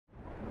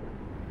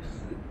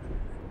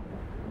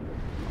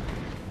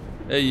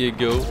There you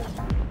go.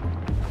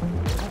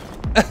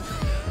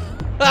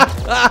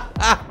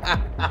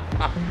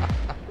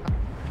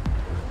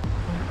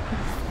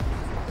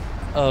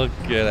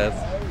 Okay,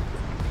 that's...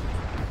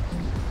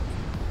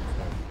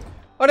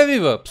 Ora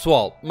viva,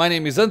 pessoal! My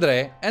name is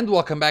André and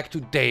welcome back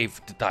to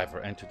Dave the Diver.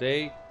 And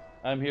today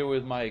I'm here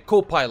with my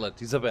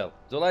co-pilot, Isabel.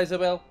 Olá,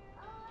 Isabel!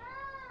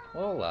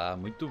 Olá,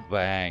 muito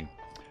bem.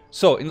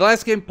 So, in the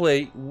last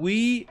gameplay,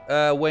 we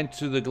went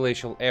to the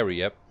glacial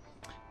area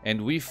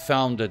and we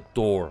found a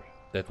door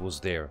that was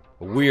there.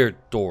 A weird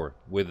door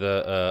with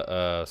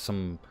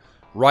some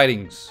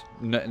writings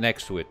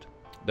next to it.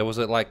 There was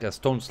like a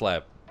stone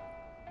slab.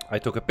 I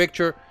took a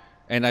picture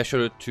and I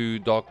showed it to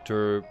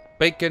Dr.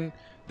 Bacon.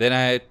 Then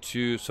I had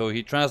to, so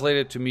he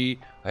translated to me.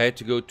 I had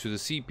to go to the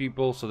sea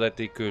people so that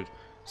they could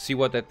see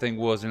what that thing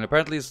was. And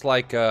apparently it's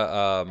like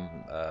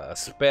a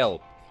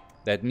spell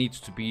that needs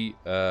to be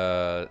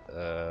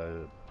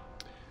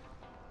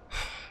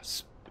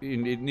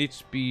it needs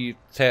to be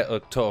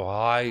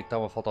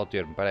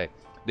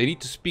they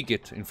need to speak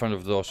it in front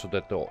of the door so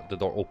that the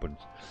door opens.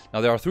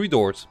 Now there are 3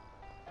 doors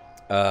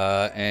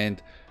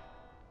and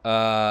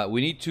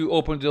we need to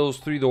open those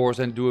 3 doors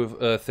and do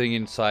a thing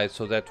inside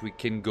so that we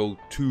can go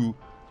to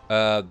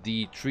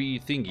the tree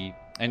thingy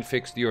and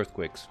fix the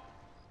earthquakes.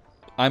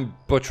 I'm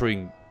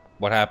butchering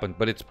what happened,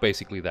 but it's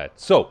basically that.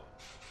 So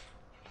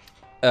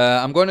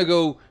I'm going to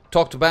go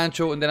talk to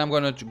Bancho, and then I'm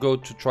going to go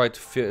to try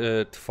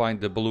to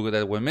find the beluga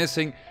that we're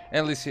missing,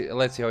 and let's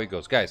see how it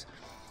goes. Guys,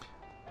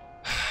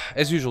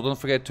 as usual, don't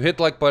forget to hit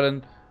the like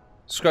button,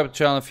 subscribe to the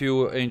channel if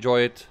you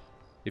enjoy it.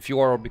 If you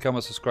are or become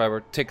a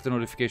subscriber, tick the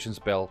notifications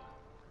bell,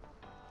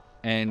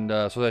 and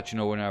so that you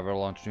know whenever I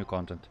launch new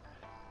content.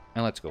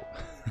 And let's go.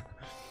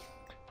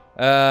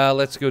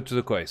 Let's go to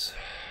the quiz.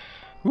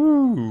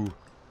 Woo!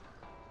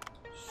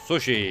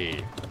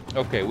 Sushi!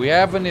 Okay, we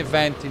have an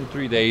event in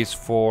 3 days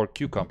for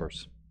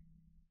cucumbers.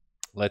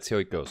 Let's see how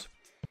it goes.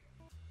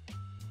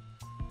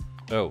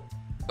 Oh,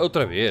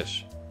 outra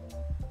vez.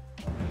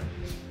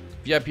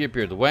 VIP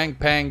appeared. Wang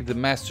Pang, the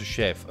master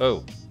chef.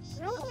 Oh.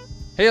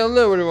 Hey,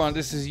 hello everyone,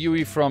 this is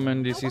Yui from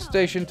NDC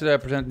Station. Today I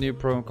present a new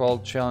program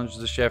called Challenge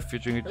the Chef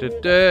featuring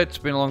It's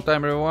been a long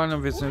time everyone,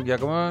 I'm Vincent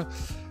Giacomo.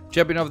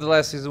 Champion of the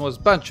last season was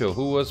Bancho,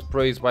 who was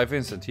praised by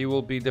Vincent. He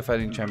will be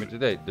defending champion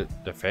today. The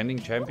defending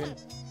champion?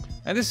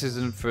 And this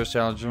isn't the first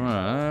challenge.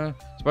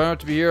 It's my honor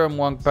to be here. I'm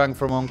Wang Pang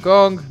from Hong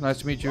Kong. Nice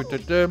to meet you.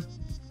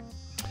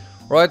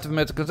 Right, we've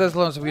met the contestants.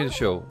 Let's begin the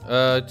show.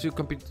 2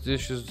 compete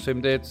dishes the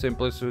same day at the same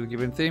place with a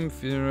given theme.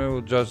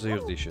 We'll judge your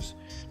dishes.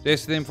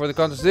 Today's theme for the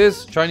contest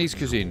is Chinese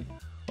cuisine.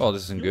 Oh,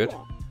 this isn't good.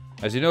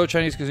 As you know,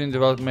 Chinese cuisine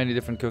developed many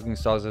different cooking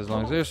styles as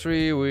long as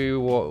history.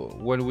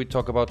 When we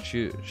talk about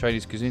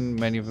Chinese cuisine,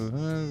 many of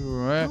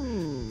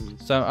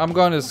so I'm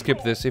gonna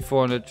skip this. If you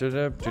want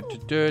to,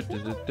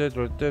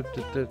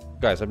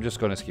 guys, I'm just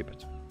gonna skip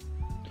it.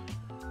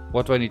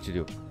 What do I need to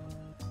do?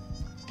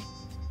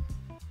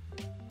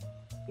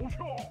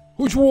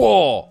 Which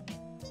war?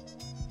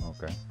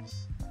 Okay.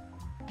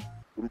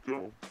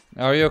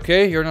 Are you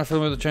okay? You're not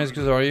familiar with the Chinese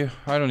cuisine, are you?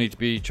 I don't need to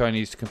be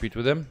Chinese to compete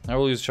with them. I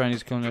will use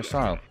Chinese culinary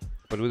style.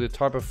 But with a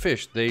type of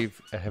fish, I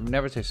have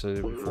never tasted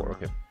it before.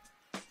 Okay.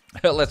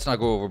 Let's not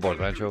go overboard,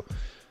 Bancho.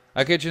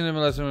 I catch you in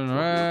the lesson.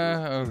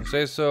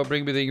 Say so.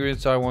 Bring me the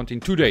ingredients I want in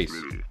 2 days.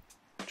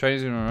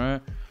 Chinese.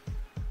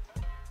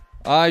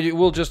 I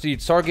will just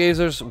eat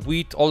stargazers,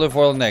 wheat, olive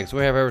oil, and eggs.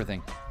 We have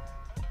everything.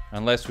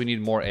 Unless we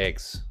need more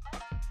eggs.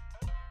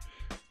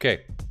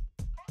 Okay.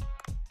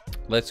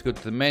 Let's go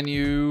to the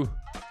menu.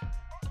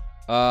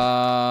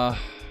 Done.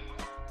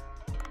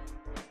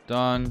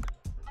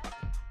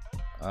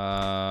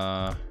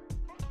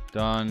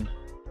 Done.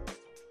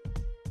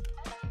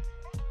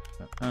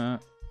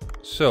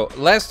 So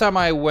last time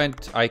I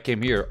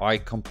came here, I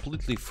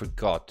completely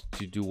forgot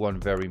to do one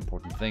very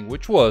important thing,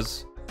 which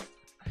was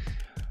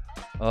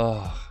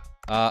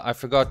I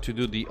forgot to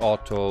do the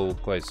auto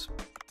quiz,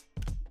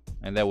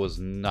 and that was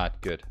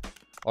not good.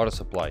 Auto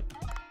supply.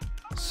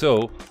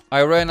 So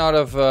I ran out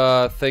of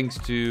things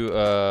to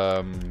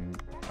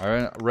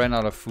I ran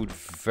out of food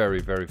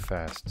very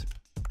fast.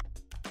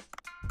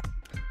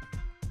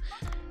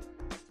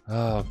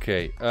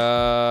 Okay,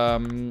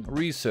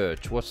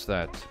 research, what's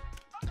that?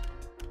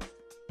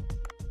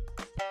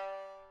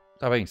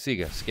 Tá bem,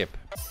 siga, skip.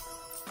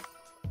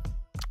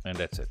 And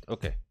that's it,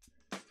 okay.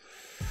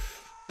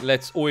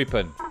 Let's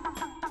open.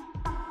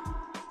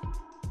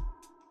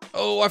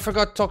 Oh, I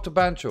forgot to talk to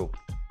Bancho.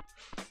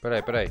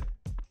 Peraí.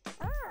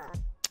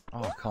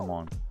 Oh, come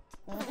on.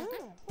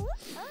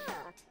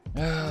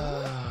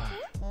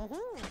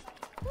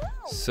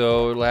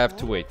 So, we'll have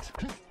to wait.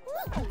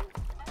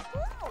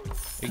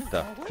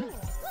 Eita.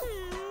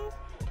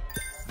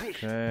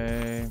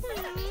 Okay.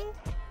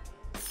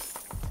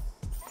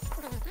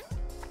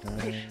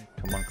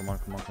 Come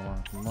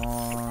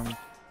on.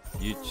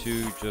 You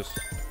two just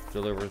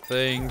deliver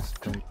things.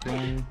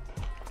 Okay.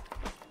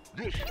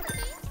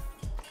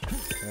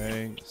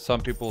 Some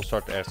people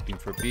start asking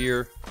for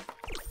beer.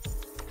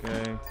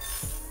 Okay.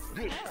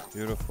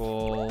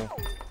 Beautiful.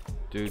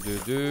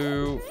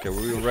 Okay,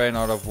 we ran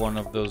out of one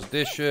of those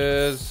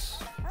dishes.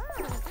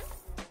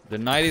 The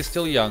night is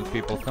still young,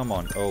 people. Come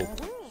on. Oh.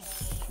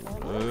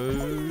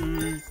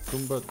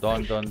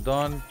 Done, done,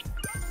 done.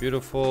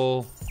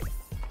 Beautiful.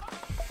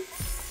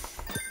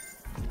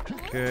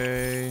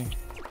 Okay.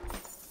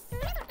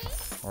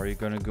 Are you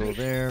gonna go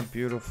there?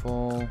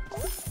 Beautiful.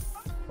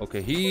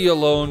 Okay, he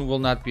alone will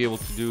not be able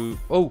to do...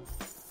 Oh!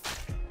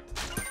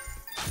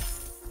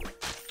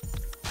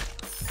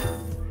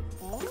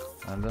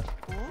 And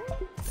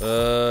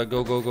go,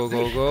 go, go,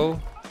 go, go.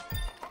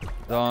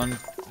 Done.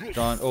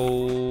 Done.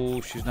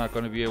 Oh, she's not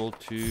gonna be able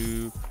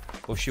to...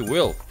 Oh, she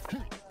will.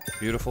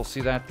 Beautiful,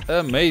 see that?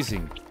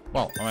 Amazing.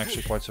 Well, I'm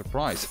actually quite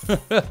surprised.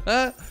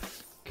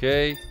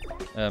 Okay.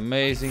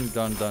 Amazing.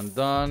 Done, done,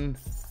 done.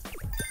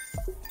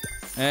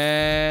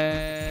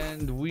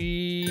 And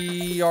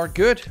we are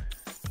good.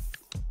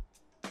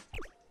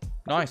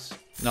 Nice.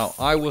 Now,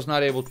 I was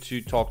not able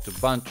to talk to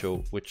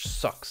Bancho, which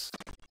sucks.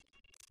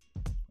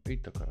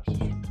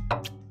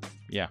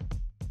 Yeah.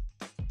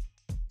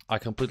 I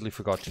completely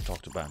forgot to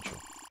talk to Bancho.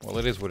 Well,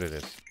 it is what it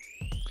is.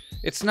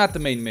 It's not the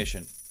main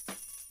mission.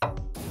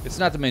 It's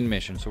not the main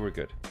mission, so we're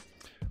good.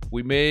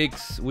 We made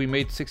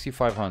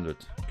 6,500.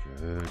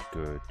 Good,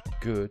 good,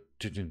 good.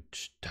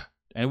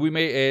 And we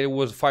made it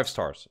was 5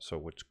 stars, so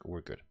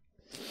we're good.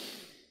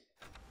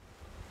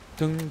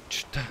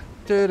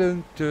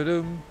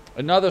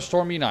 Another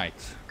stormy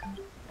night.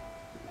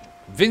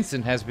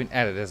 Vincent has been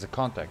added as a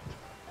contact.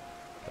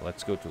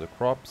 Let's go to the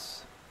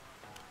crops.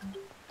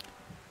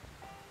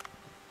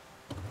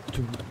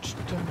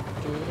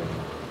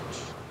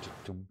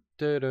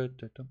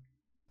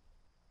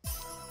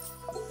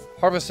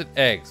 Harvested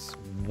eggs,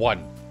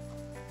 1.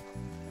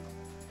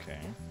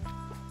 Okay.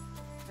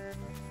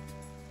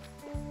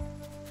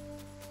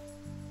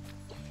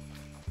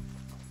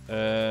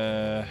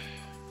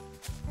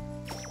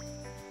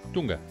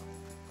 Tunga.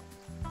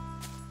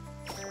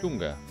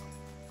 Tunga.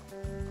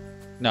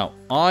 Now,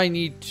 I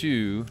need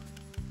to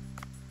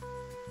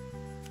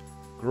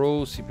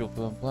grow simple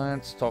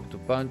plants, talk to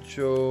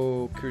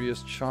Bancho,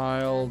 curious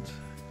child,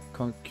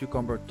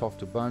 cucumber, talk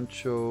to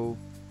Bancho.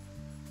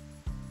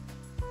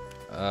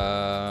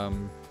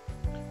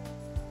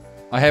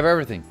 I have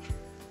everything.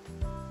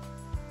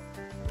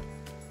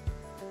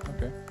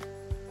 Okay.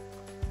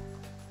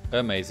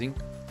 Amazing.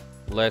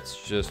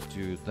 Let's just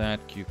do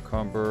that.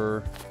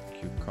 Cucumber,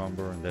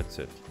 cucumber, and that's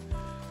it.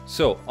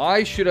 So,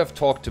 I should have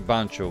talked to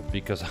Bancho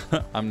because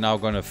I'm now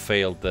gonna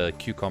fail the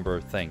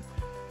cucumber thing.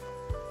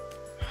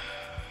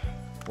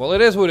 Well,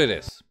 it is what it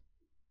is.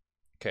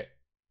 Okay.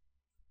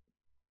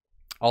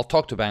 I'll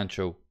talk to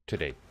Bancho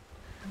today.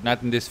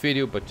 Not in this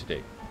video, but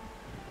today.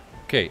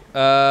 Okay,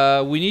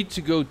 we need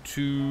to go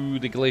to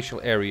the glacial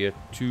area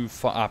to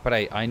find... but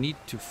I need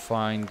to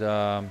find...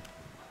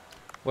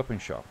 weapon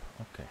shop.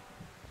 Okay.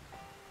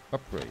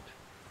 Upgrade.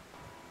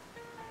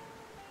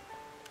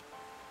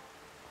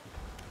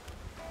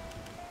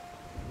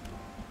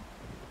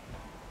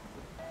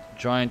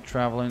 Giant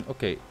traveling.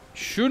 Okay,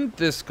 shouldn't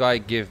this guy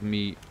give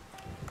me...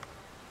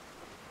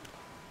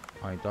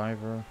 High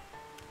diver.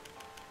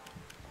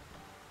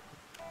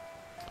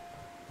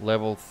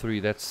 Level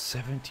 3, that's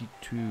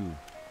 72.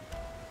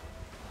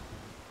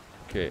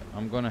 Okay,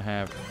 I'm gonna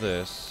have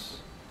this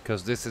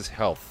because this is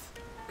health.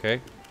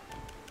 Okay.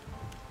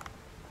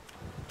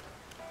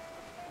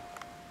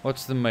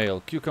 What's the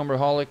mail? Cucumber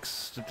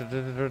holics.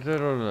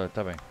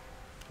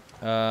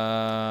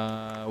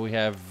 We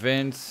have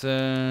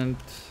Vincent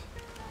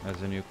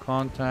as a new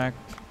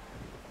contact.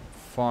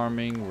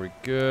 Farming, we're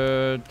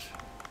good.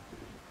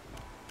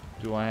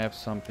 Do I have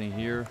something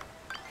here?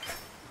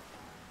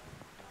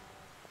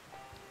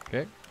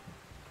 Okay.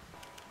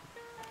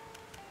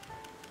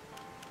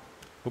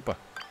 Hoopa.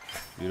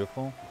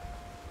 Beautiful.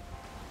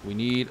 We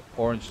need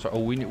orange star. Oh,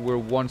 we're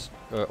one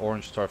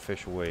orange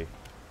starfish away.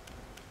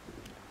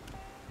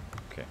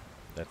 Okay,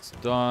 that's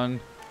done.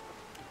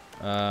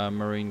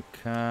 Marine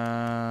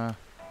ca.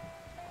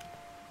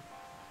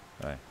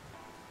 Right.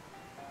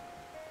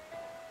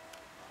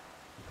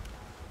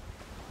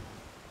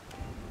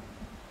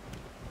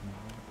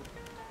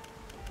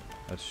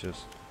 Let's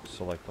just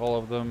select all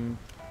of them.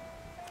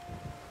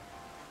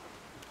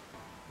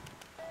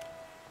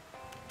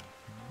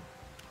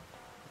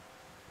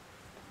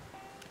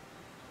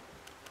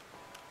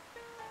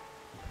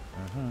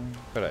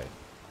 But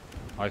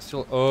I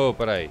still... Oh,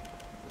 but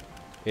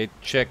it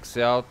checks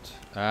out...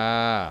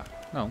 Ah,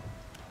 no.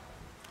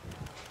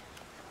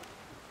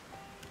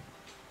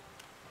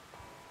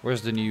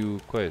 Where's the new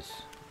quiz?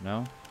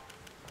 No?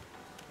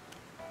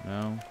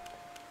 No?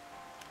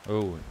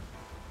 Oh,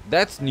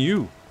 that's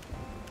new.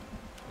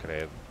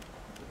 Credo.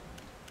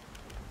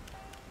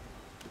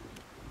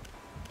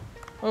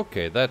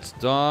 Okay, that's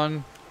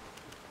done.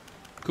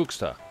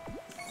 Cooksta.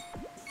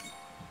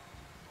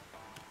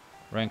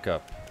 Rank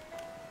up.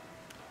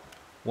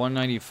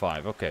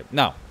 195. Okay,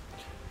 now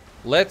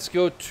let's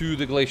go to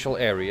the glacial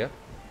area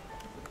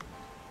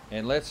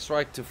and let's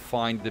try to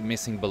find the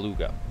missing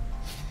beluga.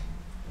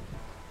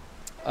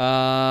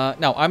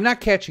 Now I'm not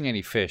catching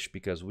any fish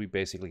because we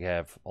basically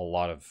have a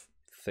lot of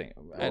things.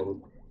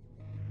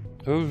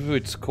 Oh,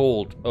 it's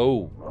cold.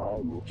 Oh,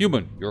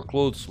 Human, your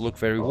clothes look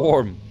very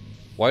warm.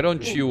 Why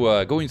don't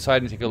you go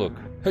inside and take a look?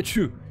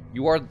 Achoo!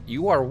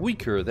 You are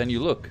weaker than you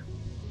look.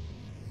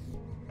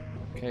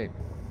 Okay.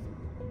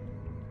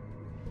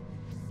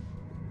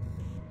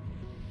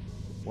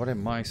 What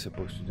am I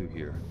supposed to do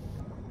here?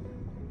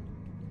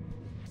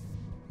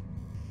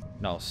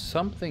 Now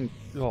something...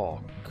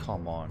 Oh,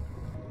 come on.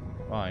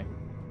 Fine.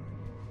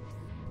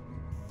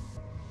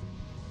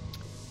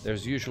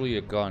 There's usually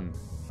a gun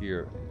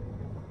here.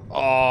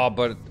 Oh,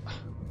 but...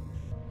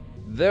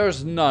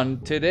 There's none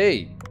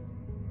today.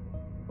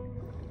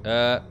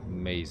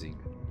 Amazing.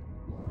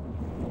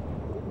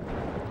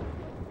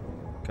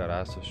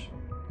 Caraças.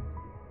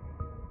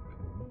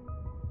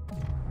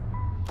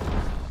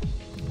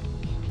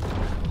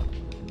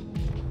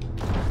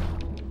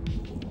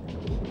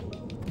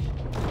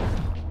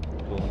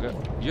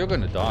 You're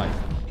gonna die.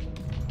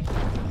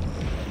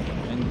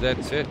 And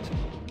that's it.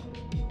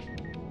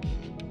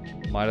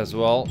 Might as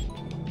well.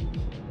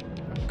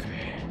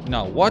 Okay.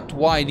 Now, what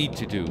do I need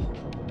to do?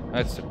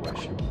 That's the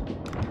question.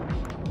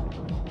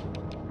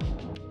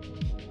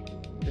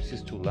 This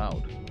is too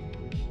loud.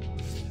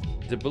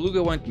 The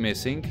beluga went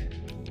missing.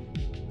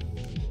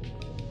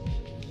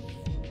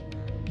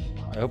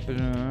 I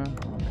open.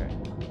 Okay.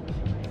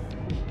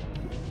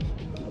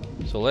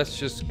 So let's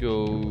just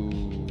go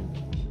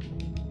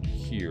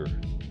here.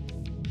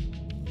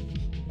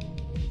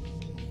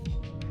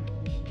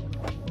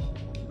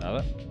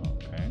 Nada?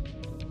 Okay.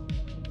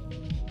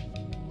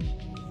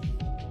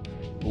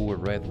 Ooh, a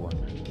red one.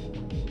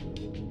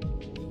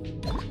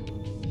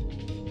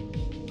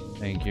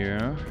 Thank you.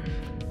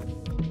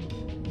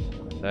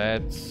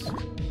 That's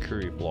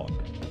curry block.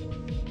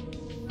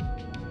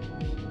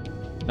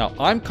 Now,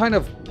 I'm kind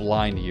of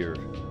blind here.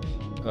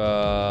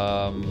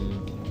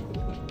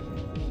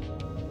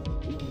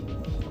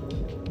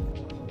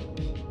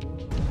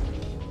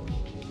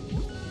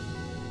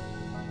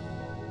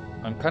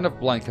 I'm kind of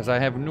blind because I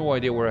have no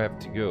idea where I have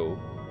to go.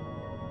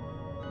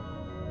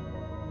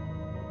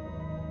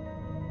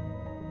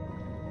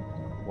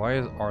 Why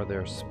are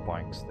there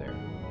spikes there?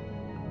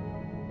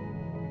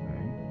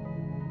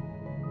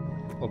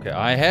 Okay,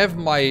 I have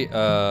my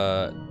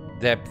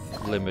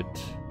depth limit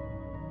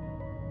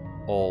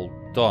all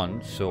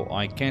done, so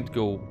I can't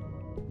go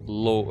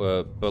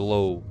low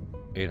below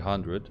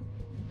 800.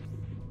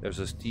 There's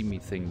a steamy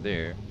thing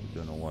there.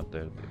 Don't know what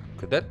that is.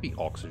 Could that be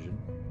oxygen?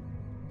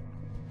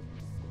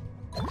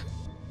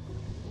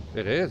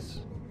 It is.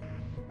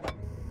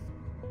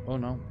 Oh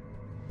no.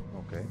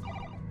 Okay.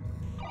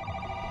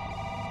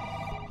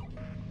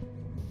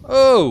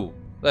 Oh,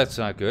 that's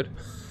not good.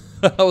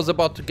 I was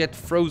about to get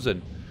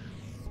frozen.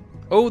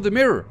 Oh, the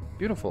mirror.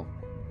 Beautiful.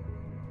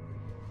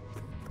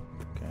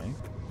 Okay.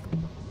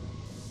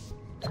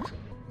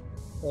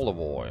 Olive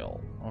oil.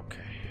 Okay.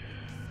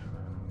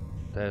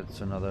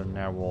 That's another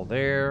narwhal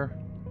there.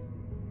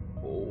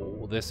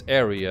 Oh, this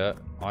area.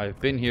 I've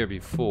been here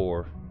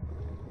before.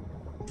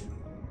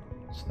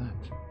 What's that?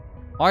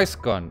 Ice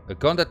gun. A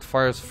gun that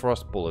fires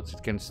frost bullets.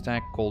 It can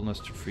stack coldness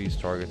to freeze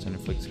targets and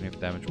inflict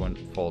significant damage when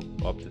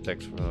followed up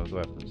detects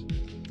weapons.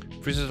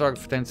 Freezes target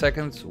for 10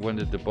 seconds. When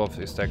the debuff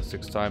is stacked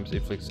 6 times,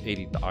 inflicts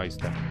 80 ice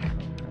damage.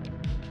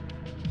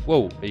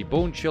 Whoa, a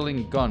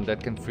bone-chilling gun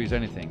that can freeze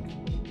anything.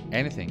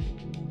 Anything.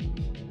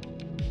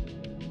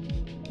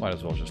 Might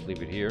as well just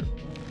leave it here.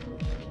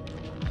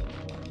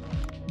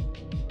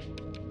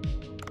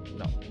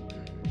 No.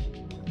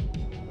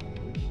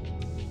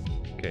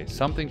 Okay,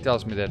 something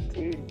tells me that...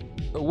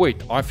 Oh,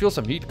 wait, I feel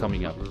some heat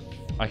coming up.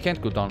 I can't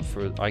go down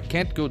further. I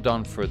can't go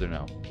down further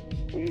now.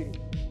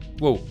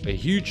 Whoa, a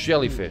huge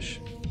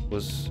jellyfish.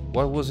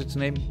 What was its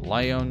name?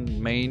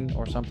 Lion Mane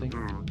or something?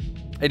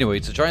 Anyway,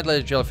 it's a giant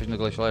lead jellyfish in the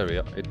glacial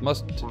area. It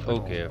must...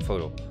 Okay, a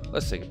photo.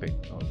 Let's take a pic.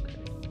 Okay.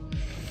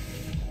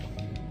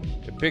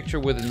 A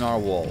picture with a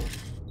narwhal.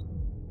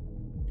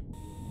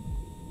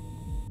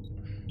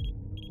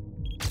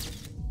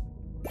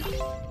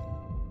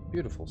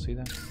 Beautiful, see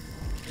that?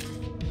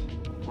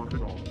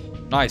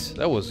 Nice,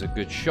 that was a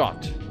good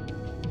shot.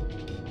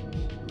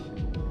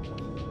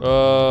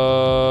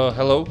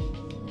 Hello?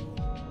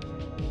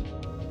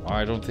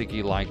 I don't think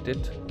he liked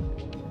it.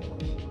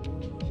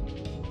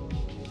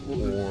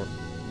 Or...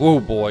 Whoa,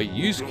 boy,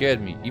 you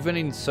scared me. Even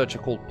in such a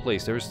cold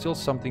place, there is still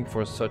something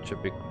for such a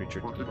big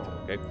creature to eat,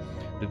 okay?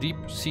 The deep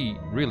sea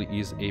really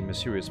is a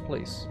mysterious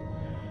place.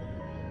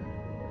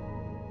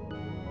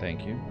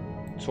 Thank you.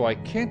 So I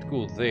can't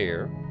go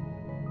there.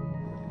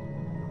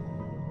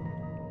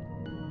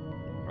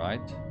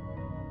 Right?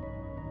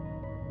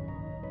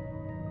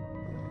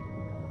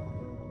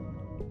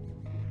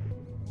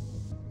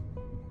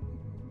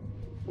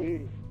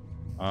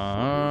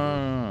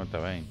 Tá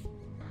bem.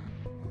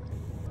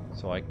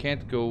 So I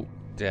can't go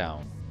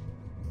down.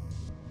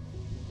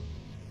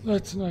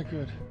 That's not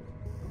good.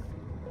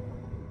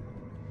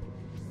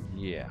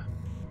 Yeah.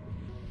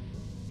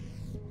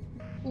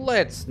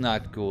 Let's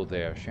not go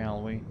there,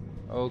 shall we?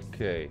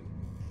 Okay.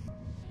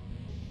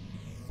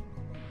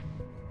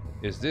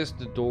 Is this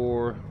the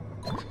door?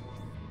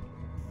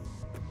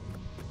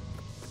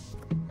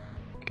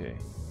 Okay.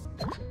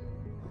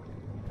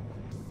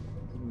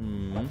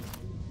 Hmm.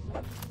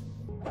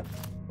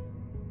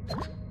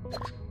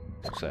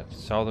 What's that?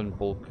 Southern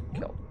bulk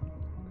kelp.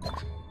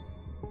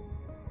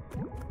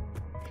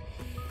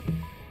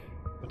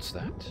 What's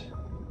that?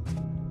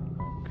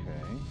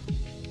 Okay.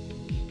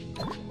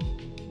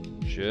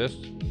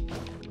 Just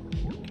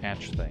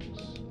catch things.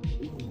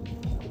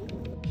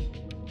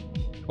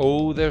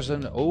 Oh, there's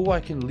an... Oh, I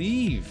can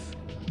leave.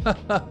 Ha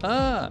ha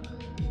ha.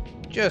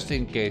 Just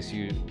in case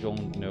you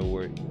don't know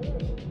where...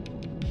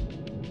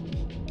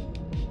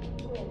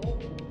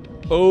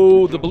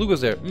 Oh, the beluga's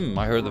there.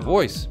 I heard the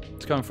voice.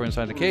 It's coming from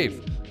inside the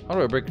cave. How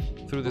do I break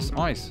through this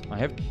ice? I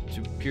have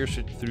to pierce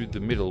it through the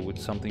middle with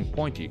something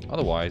pointy.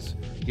 Otherwise,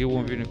 it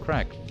won't be in a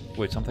crack.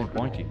 Wait, something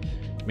pointy.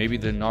 Maybe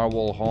the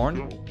narwhal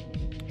horn?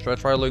 Should I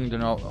try looking the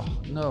narwhal?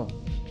 Oh, no,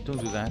 don't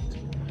do that.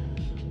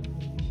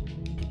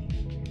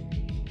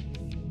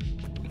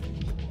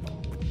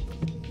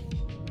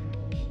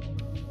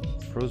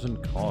 Frozen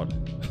cod.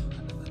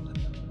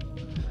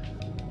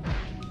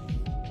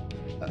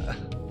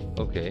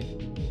 Okay.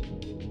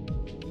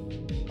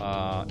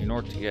 In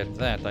order to get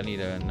that, I need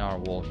a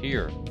narwhal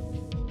here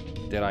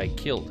that I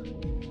killed.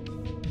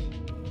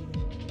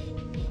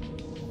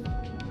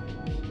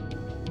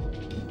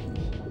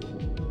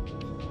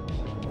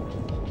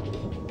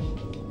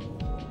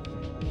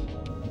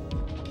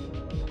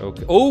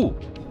 Okay. Oh!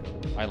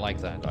 I like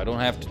that. I don't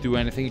have to do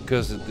anything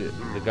because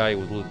the guy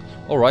would look...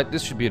 Alright,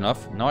 this should be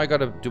enough. Now I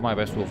gotta do my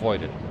best to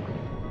avoid it.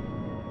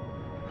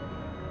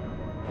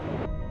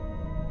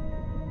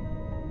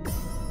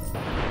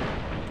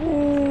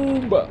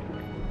 Boomba!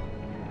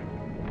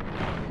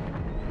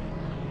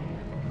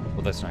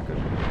 Well, that's not good.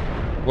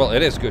 Well,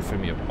 it is good for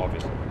me,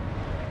 obviously.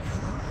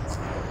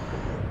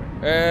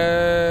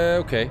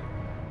 Okay.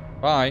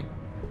 Bye.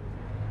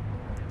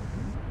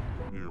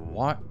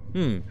 What?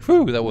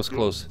 Phew, that was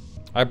close.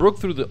 I broke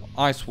through the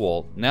ice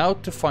wall. Now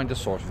to find the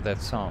source of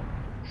that sound.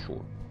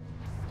 Sure.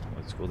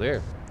 Let's go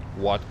there.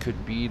 What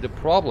could be the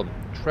problem?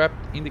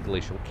 Trapped in the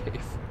glacial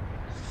cave.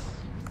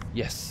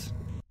 Yes.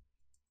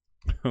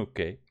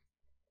 Okay.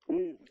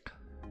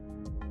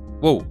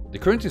 Whoa, the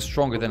current is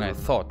stronger than I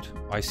thought.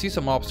 I see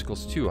some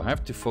obstacles too. I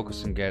have to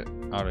focus and get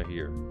out of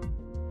here.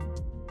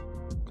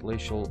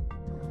 Glacial...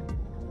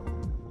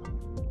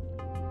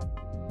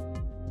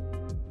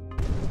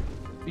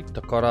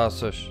 Eita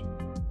caraças.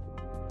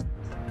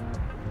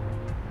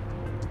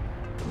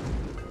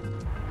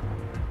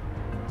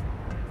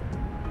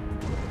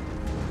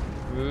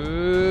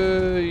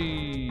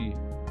 Hey.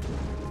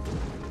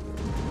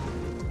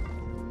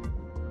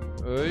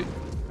 Hey.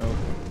 Oh.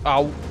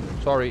 Ow.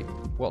 Sorry.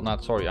 Well,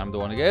 not sorry. I'm the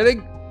one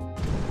getting.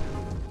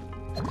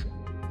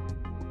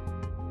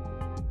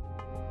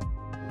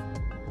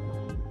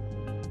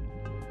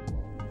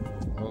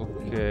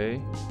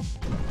 Okay.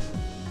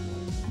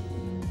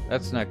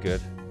 That's not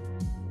good.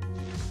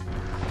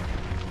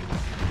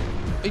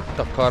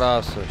 Eita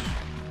caraças.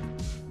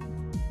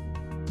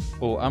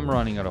 Oh, I'm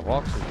running out of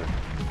oxygen.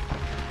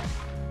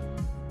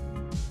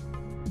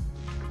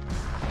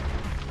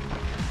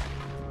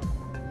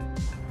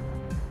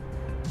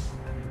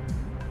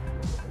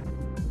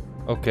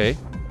 Okay.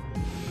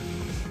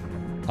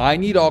 I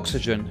need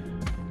oxygen.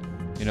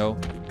 You know,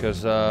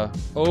 because,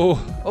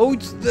 Oh,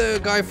 it's the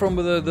guy from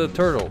the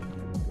turtle.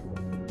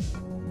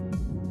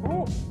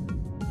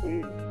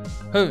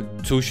 Oh,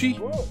 Sushi?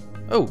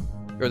 Oh,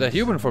 you're that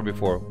human from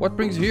before. What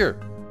brings you here?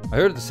 I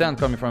heard the sound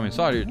coming from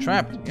inside. You're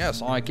trapped.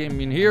 Yes, I came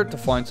in here to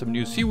find some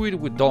new seaweed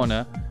with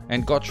Donna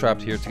and got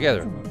trapped here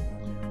together.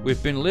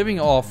 We've been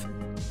living off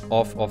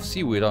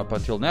seaweed up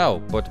until now,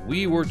 but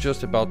we were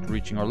just about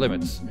reaching our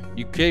limits.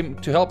 You came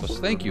to help us.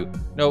 Thank you.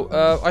 No,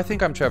 I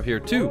think I'm trapped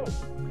here too.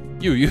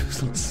 You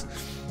useless.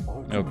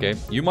 Okay,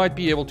 you might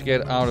be able to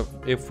get out of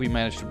if we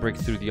manage to break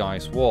through the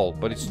ice wall,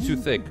 but it's too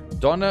thick.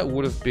 Donna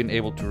would have been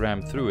able to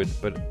ram through it,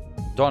 but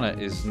Donna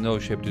is in no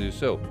shape to do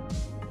so.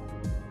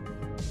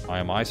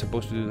 Am I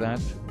supposed to do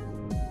that?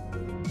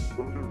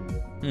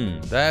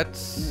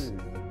 That's...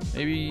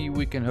 Maybe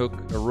we can hook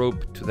a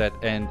rope to that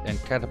end and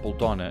catapult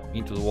Donna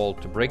into the wall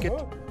to break it?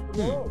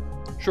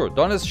 Sure,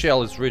 Donna's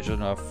shell is rigid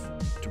enough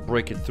to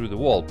break it through the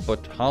wall,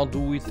 but how do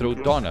we throw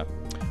Donna?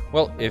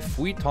 Well, if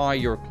we tie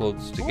your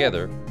clothes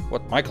together...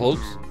 What, my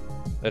clothes?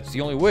 That's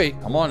the only way.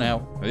 Come on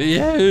now.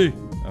 Yay!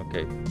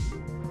 Okay.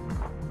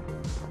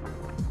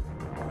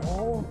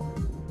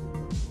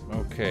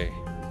 Okay.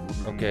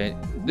 Okay.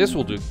 This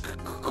will do.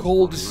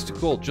 Cold. This is too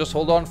cold. Just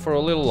hold on for a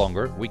little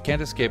longer. We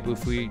can't escape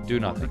if we do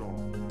nothing.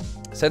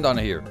 Send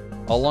Donna here.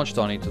 I'll launch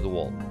Donna into the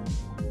wall.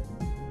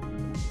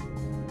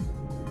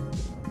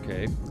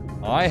 Okay.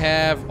 I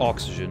have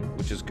oxygen,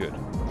 which is good.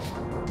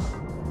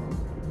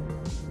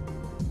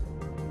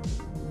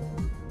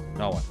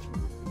 Now what?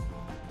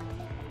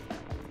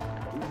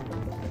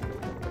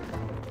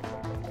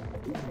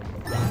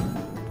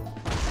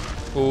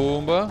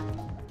 Boomba.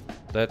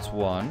 That's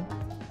one.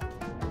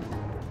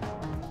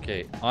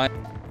 Okay,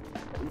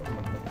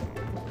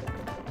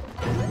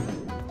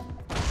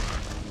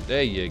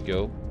 There you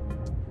go.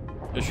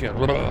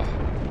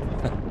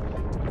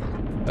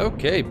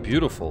 Okay,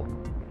 beautiful.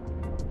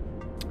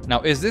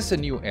 Now, is this a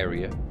new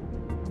area?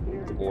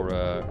 or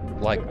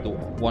like the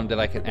one that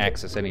I can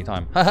access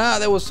anytime. Haha,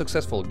 that was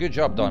successful. Good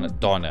job, Donna.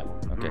 Donna.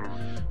 Okay,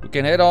 we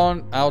can head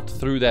on out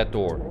through that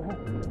door.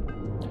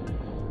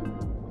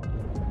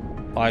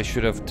 I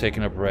should have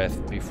taken a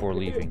breath before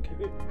leaving.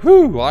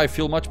 Whew, I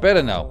feel much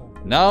better now.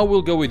 Now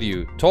we'll go with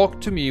you.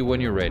 Talk to me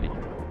when you're ready.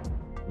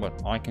 What,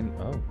 I can...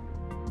 Oh.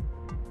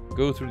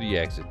 Go through the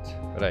exit.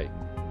 Right.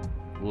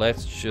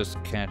 Let's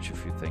just catch a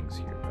few things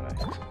here.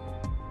 Right.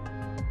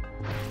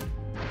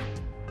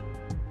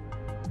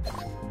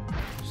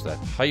 What's that?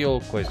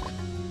 Hiyo quiz.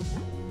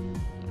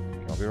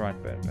 I'll be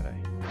right back. Right.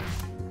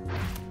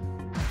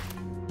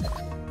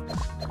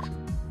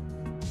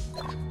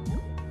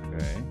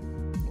 Okay.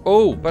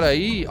 Oh, but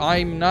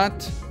I'm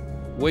not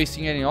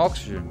wasting any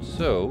oxygen,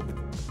 so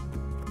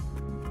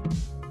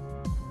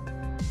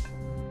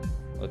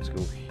let's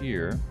go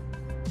here.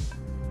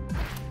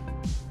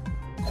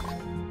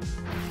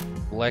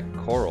 Black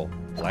coral.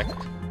 Black.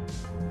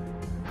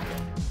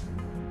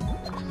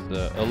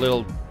 A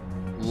little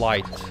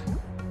light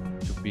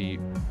to be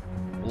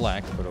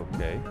black, but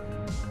okay.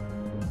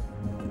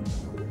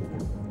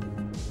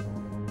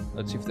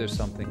 Let's see if there's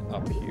something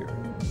up here.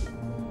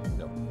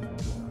 No.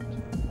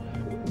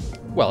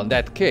 Well, in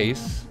that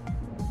case,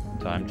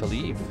 time to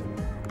leave.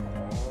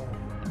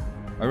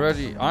 I'm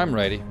ready. I'm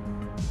ready.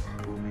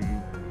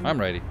 I'm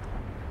ready.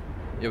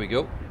 Here we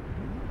go.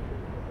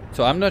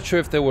 So I'm not sure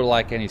if there were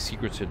like any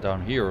secrets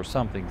down here or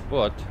something,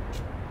 but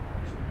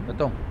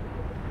don't.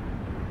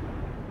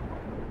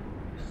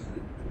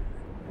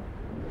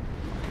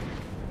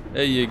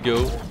 There you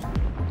go.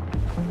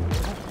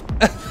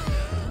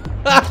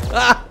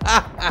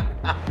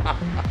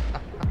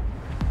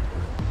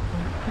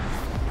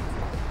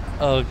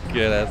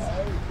 Okay, that's...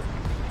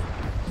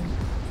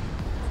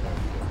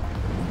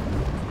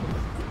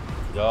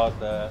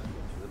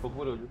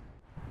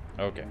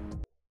 Okay.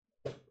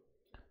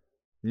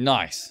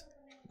 Nice.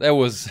 That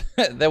was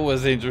that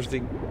was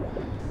interesting.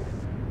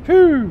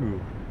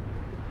 Phew.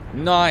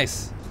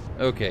 Nice.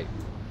 Okay.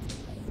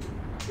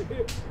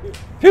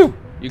 Phew.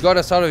 You got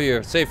us out of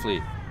here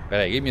safely.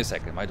 But hey, give me a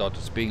second. My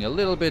daughter's being a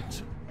little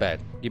bit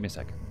bad. Give me a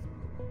second.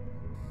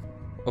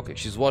 Okay,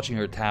 she's watching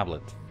her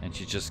tablet and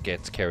she just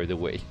gets carried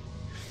away.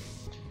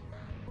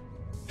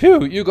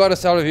 Phew, you got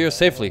us out of here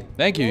safely.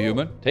 Thank you,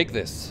 human. Take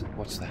this.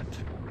 What's that?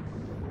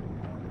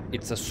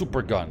 It's a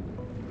super gun.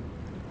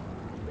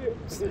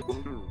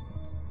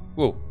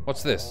 Whoa,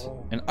 what's this?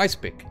 An ice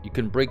pick. You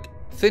can break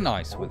thin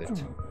ice with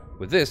it.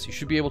 With this, you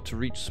should be able to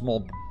reach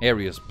small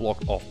areas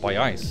blocked off by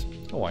ice.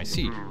 Oh, I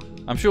see.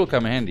 I'm sure it'll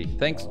come in handy.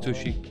 Thanks,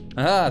 Tushy.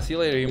 Aha, see you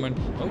later, human.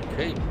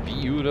 Okay,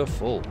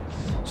 beautiful.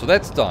 So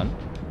that's done.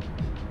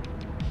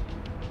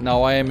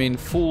 Now I am in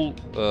full,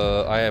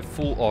 I have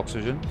full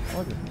oxygen.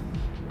 Okay.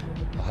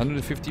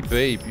 150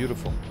 bay,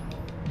 beautiful.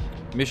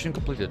 Mission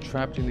completed,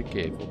 trapped in the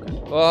cave. Okay.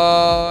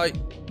 Bye!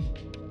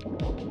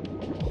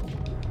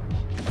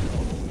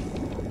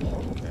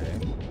 Okay.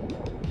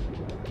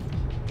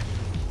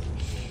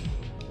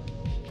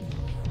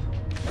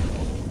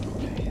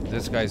 Okay,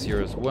 this guy's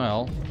here as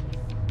well.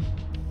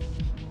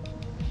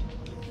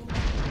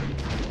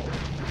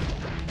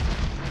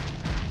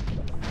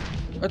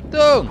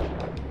 Atong!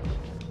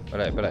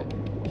 Peraí.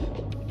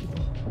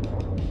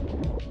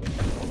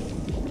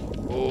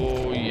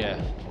 Oh,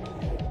 yeah.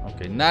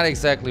 Okay, not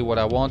exactly what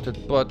I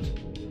wanted, but...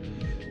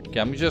 Okay,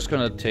 I'm just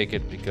gonna take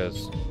it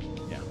because...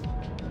 Yeah.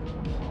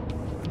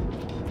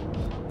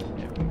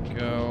 There we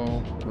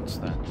go. What's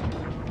that?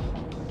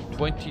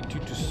 22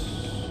 to...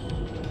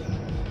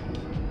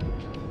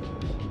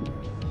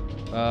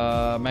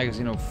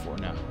 magazine of 4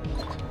 now.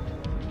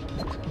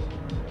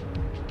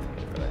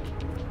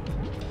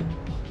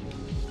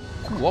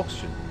 Ooh,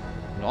 oxygen.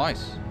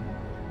 Nice.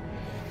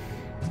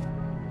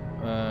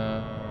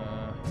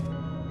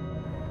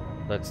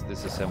 Let's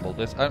disassemble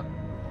this.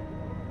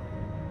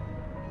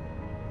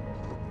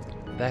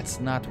 That's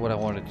not what I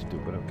wanted to do,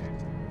 but okay.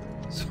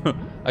 So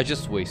I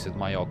just wasted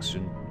my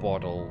oxygen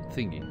bottle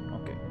thingy.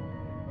 Okay.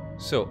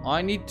 So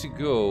I need to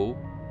go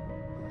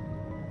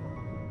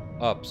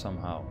up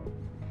somehow.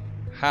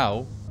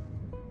 How?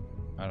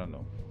 I don't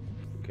know.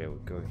 Okay, we'll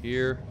go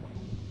here.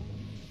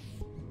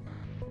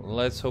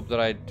 Let's hope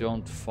that I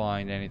don't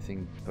find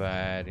anything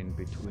bad in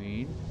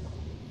between.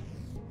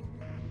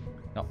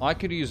 Now, I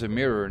could use a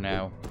mirror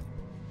now.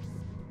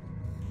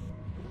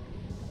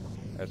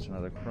 That's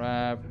another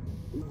crab.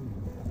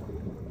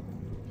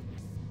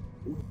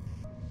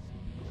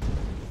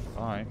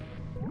 Hi.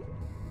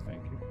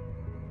 Thank you.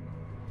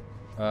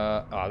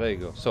 There you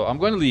go. So, I'm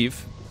going to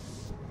leave.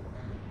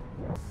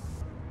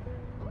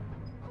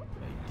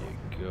 There you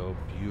go.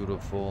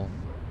 Beautiful.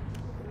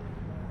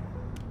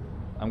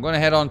 I'm gonna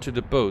head on to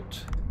the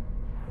boat,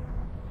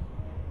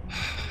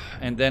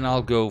 and then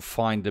I'll go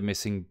find the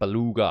missing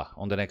beluga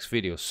on the next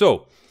video.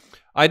 So,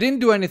 I didn't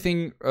do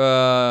anything.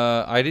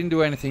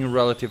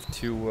 Relative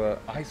to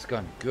ice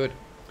gun. Good.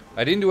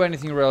 I didn't do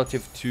anything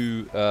relative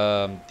to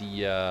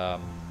the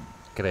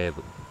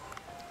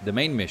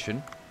main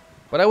mission,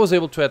 but I was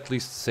able to at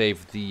least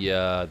save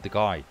the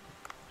guy.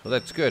 So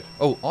that's good.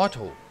 Oh,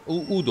 Otto.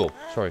 Udo.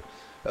 Sorry.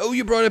 Oh,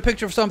 you brought a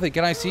picture of something.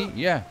 Can I see?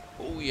 Yeah.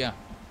 Oh, yeah.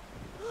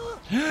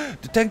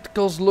 The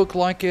tentacles look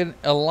like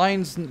a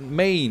lion's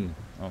mane.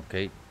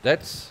 Okay,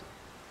 that's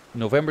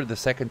November the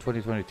 2nd,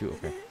 2022.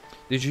 Okay.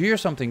 Did you hear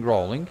something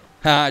growling?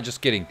 Ha,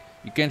 just kidding.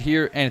 You can't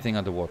hear anything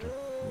underwater.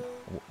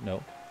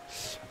 No.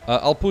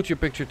 I'll put your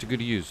picture to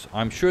good use.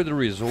 I'm sure the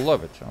readers will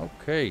love it.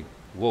 Okay.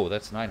 Whoa,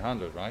 that's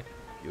 900, right?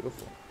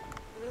 Beautiful.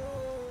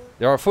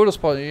 There are photo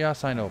spots.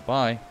 Yes, I know.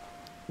 Bye.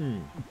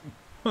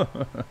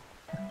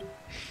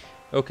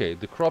 Okay,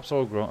 the crops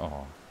are grown.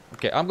 Oh.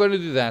 Okay, I'm going to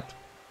do that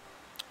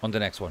on the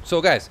next one.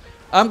 So, guys,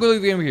 I'm going to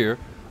leave the game here.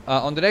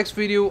 On the next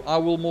video, I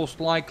will most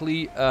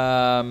likely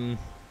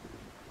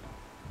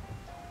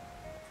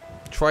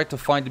try to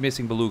find the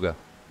missing beluga.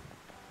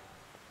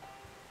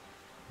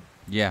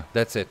 Yeah,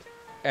 that's it.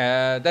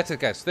 That's it,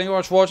 guys. Thank you very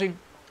much for watching.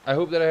 I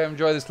hope that I have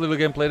enjoyed this little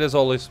gameplay as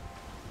always.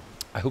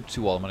 I hope to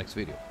see you all in my next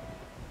video.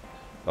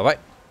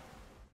 Bye-bye.